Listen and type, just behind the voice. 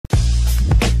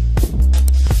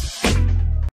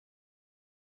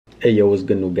Hey yo, what's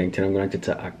good, New Gang? Today I'm going to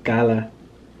Akala,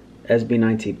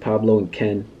 SB19 Pablo and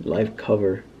Ken live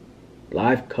cover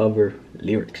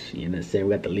lyrics. You know what I'm saying?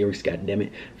 We got the lyrics,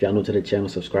 goddammit. If y'all new to the channel,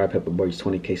 subscribe. Help the boys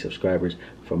 20k subscribers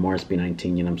for more SB19.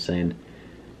 You know what I'm saying?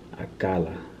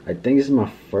 Akala. I think this is my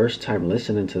first time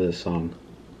listening to this song,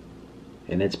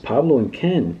 and it's Pablo and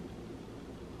Ken.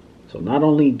 So not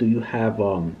only do you have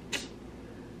oh,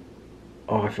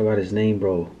 I forgot his name,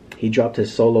 bro. He dropped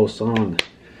his solo song.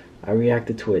 I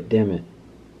reacted to it, damn it.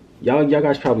 Y'all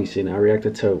guys probably seen it. I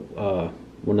reacted to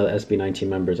one of the SB19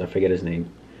 members, I forget his name.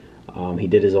 He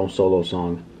did his own solo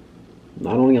song.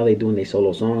 Not only are they doing their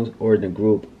solo songs or in the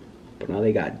group, but now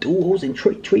they got duos and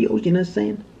trios, you know what I'm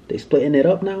saying? They splitting it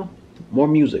up now. More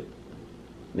music.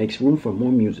 Makes room for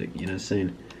more music, you know what I'm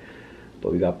saying?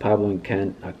 But we got Pablo and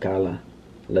Ken, Akala.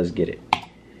 Let's get it.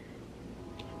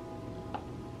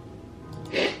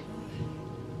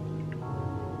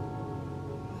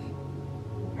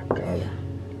 Akala.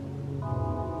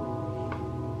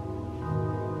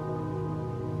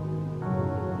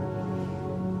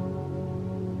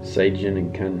 Sajin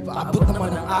and Ken. Paabot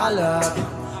naman ang alat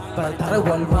para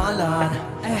tarawalwalan.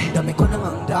 Dami ko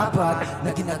namang dapat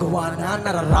na ginagawa na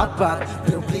nararapat.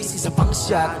 Pero please, isa pang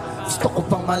shot. Gusto ko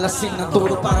pang malasing ng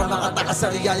turo para makatakas sa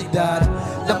realidad.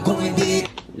 Lang kung hindi.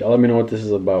 Y'all let me know what this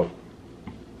is about,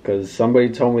 because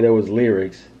somebody told me there was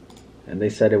lyrics and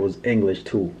they said it was English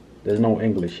too. There's no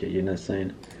English here, you know what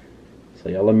I'm saying? So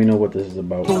y'all let me know what this is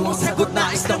about. Kung ang sagot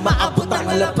nais na maabot ang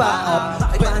alapaap,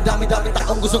 ay parang dami-dami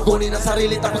taong gustong kunin ang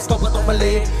sarili, tapos ko ba itong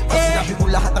mali? Pag sinabi mo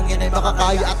lahat ang yan ay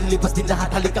makakaya at lilipas din lahat,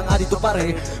 halika nga dito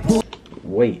pare.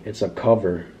 Wait, it's a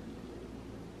cover.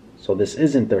 So this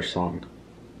isn't their song,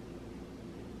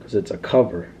 because it's a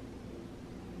cover.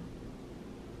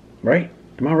 Right?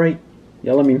 Am I right?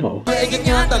 Y'all let me know. Maigit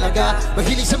nga talaga,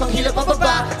 mahilig sa manghila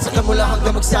pababa. Saka mula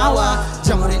hanggang magsawa,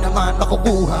 diyan mo rin naman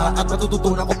makukuha at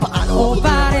matututunan kung paano hindi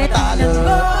na matalo.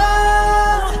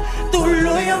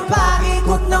 Tuloy ang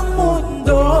pag-ikot ng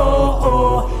mundo,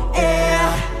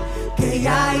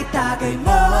 kaya itagay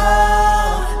mo.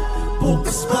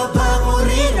 Bukas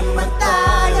babangurin naman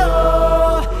tayo,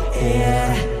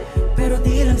 pero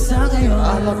di lang sa ngayon.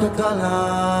 Alam ko ka na,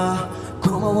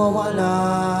 kung mawawala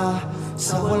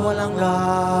sa walwalang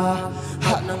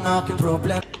lahat ng aking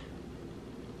problem.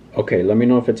 Okay, let me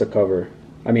know if it's a cover.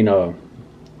 I mean,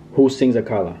 who sings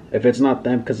Akala? If it's not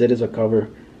them, because it is a cover.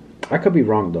 I could be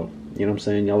wrong though. You know what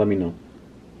I'm saying? Y'all let me know.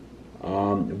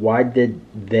 Why did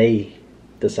they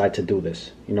decide to do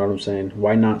this? You know what I'm saying?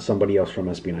 Why not somebody else from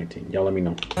SB19? Y'all let me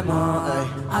know.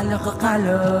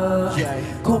 Alakakala,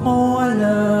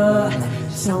 kumawala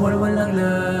sa walwalang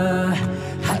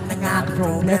lahat ng aking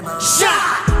problema.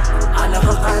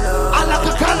 Alakakala,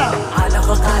 alakakala,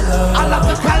 alakakala,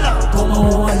 alakakala,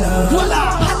 kumawala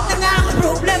lahat ng aking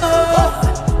problema.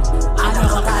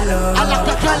 Alakakala,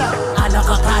 alakakala,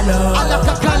 alakakala,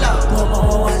 alakakala,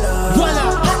 kumawala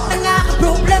lahat ng aking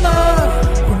problema.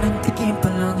 Unang tikim pa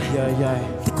lang,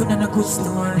 di ko na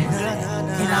nagustuhan.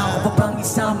 Kailangan ko pa pang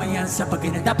isama yan sa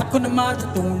bagay na dapat ko na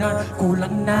matutunan.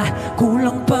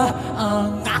 Kulang pa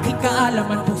ang aking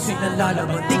kaalaman. Puso'y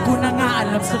nalalaman, di ko na nga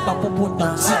alam sa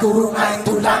papupunta. Siguro nga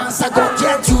ito lang ang sagot.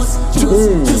 Yeah,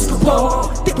 juice ko po.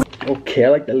 Okay, I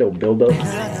like that little build up.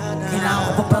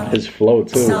 His flow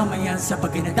too. Isama yan sa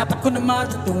bagay na dapat ko na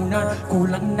matutunan.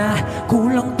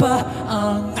 Kulang pa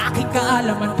ang aking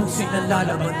kaalaman. Puso'y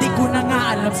nalalaman, di ko na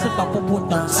nga alam sa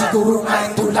papupunta. Siguro nga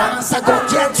ito lang ang sagot.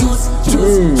 Yeah, juice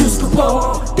ko po.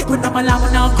 Di ko na malaman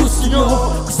na ang gusto nyo.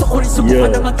 Gusto ko rin subukan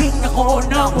na maging ako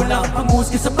na walang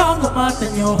pangusga sa mga mata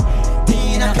nyo.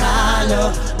 Di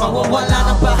nakala,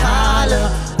 mawawala ng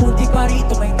bahala. Punti pa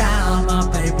rito may tama,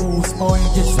 pero buhos mo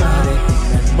yung Diyos na rin.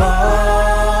 Tingnan mo,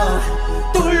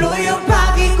 tuloy ang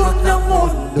pag-ikot ng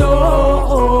mundo,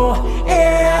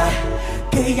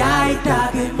 kaya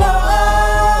itagay mo.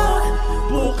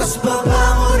 Bukas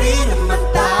babangurin naman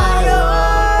tayo,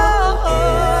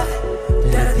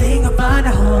 darating ang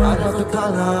panahon.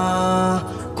 Alakakala,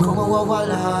 kung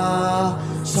mawawala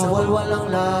sa walwalang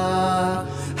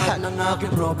lahat ng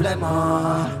aking problema.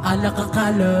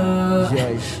 Alakakala,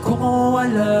 kung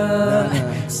mawawala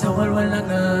sa walwalang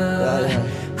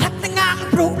lahat ng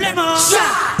aking problema.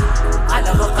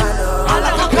 Alakakala,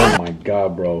 alakakala. Oh my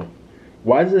god, bro.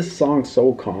 Why is this song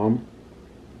so calm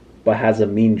but has a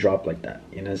mean drop like that?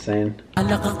 You know what I'm saying?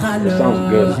 It sounds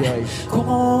good. Kung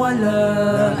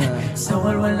mawawala sa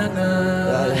walwalang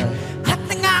lahat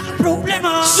ng aking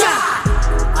problema.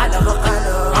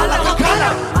 Alakakala, alakakala,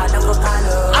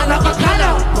 alakakala, alakakala,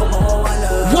 kung mawawala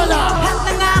lahat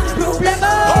ng aking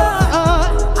problema.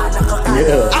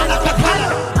 Yeah.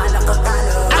 Alakakala,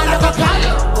 alakakala,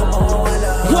 alakakala, kung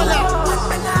mawawala lahat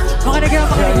ng aking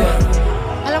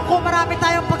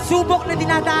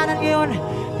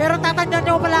tandaan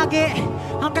nyo palagi,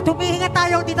 hanggat humihinga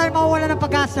tayo, hindi tayo mawawala ng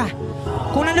pag-asa.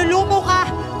 Kung nalulumo ka,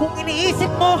 kung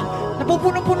iniisip mo,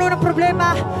 napupuno-puno ng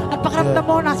problema, at pakiramdam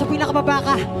mo, nasa pinakababa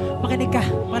ka, makinig ka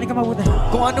mabuti.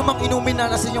 Kung ano mang inumin na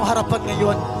nasa inyong harapan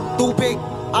ngayon, tubig,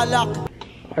 alak.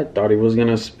 I thought he was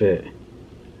gonna spit.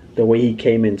 The way he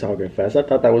came in talking fast, I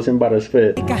thought that was him about to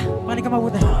spit. Makinig ka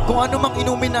mabuti. Kung ano mang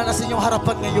inumin na nasa inyong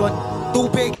harapan ngayon,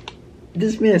 tubig.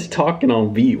 This man's talking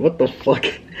on beat. What the fuck?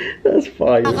 That's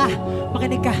fire.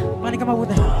 Makinig ka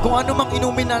mabuti. Kung ano mang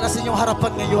inumin na nasa inyong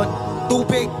harapan ngayon,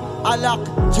 tubig, alak,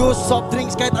 juice, soft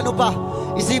drinks, kahit ano pa.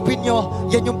 Isipin nyo,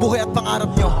 yan yung buhay at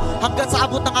pangarap nyo. Hanggang sa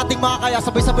abot ng ating mga kaya,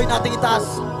 sabay-sabay nating itaas.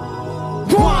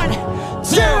 1,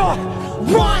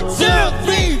 2, 1, 2,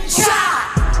 3, shot!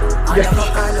 Ano ka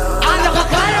kala?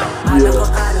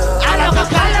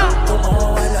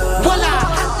 Wala!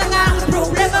 Ang aking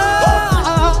problema!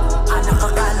 Ano ka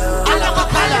kala? Ang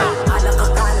aking problema!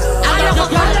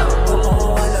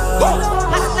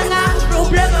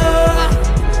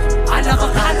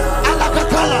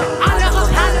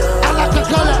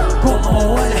 Kung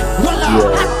wala!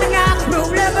 Ang aking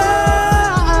problema!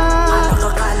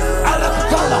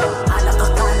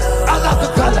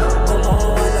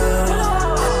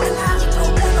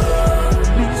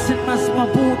 Minsan mas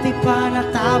mabuti pa na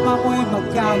tama mo'y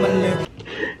magkamali.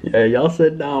 Yeah, y'all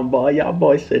sit down, boy. Y'all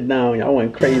boys sit down. Y'all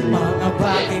went crazy. Mga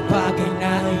bagay-bagay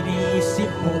na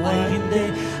iniisip mo ay hindi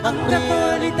ang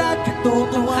realidad,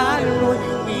 katotohanan mo'y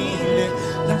umihilig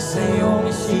lang sa iyong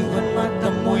isipan, mata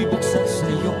mo'y buksan sa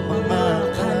iyong mga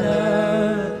akala.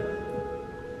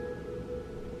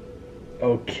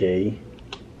 Okay.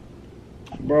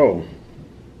 Bro.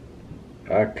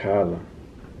 Akala.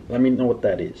 Let me know what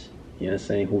that is. You know what I'm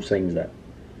saying? Who sings that?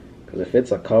 Because if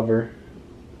it's a cover,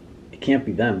 it can't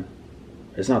be them.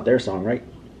 It's not their song, right?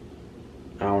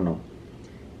 I don't know.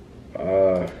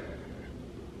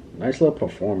 Nice little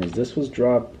performance. This was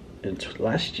dropped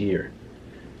last year.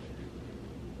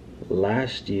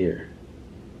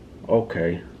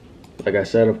 Okay. Like I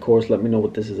said, of course, let me know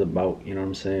what this is about. You know what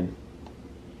I'm saying?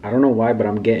 I don't know why, but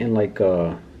I'm getting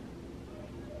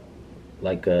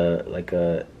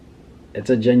it's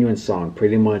a genuine song.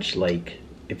 Pretty much like,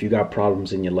 if you got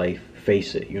problems in your life,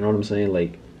 face it. You know what I'm saying?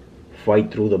 Like,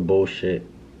 fight through the bullshit.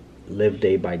 Live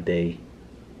day by day.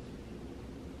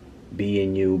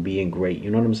 Being you, being great. You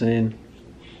know what I'm saying?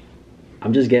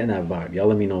 I'm just getting that vibe. Y'all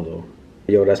let me know though.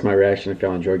 Yo, that's my reaction. If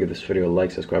y'all enjoyed, give this video a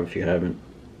like, subscribe if you haven't,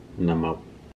 and I'm out.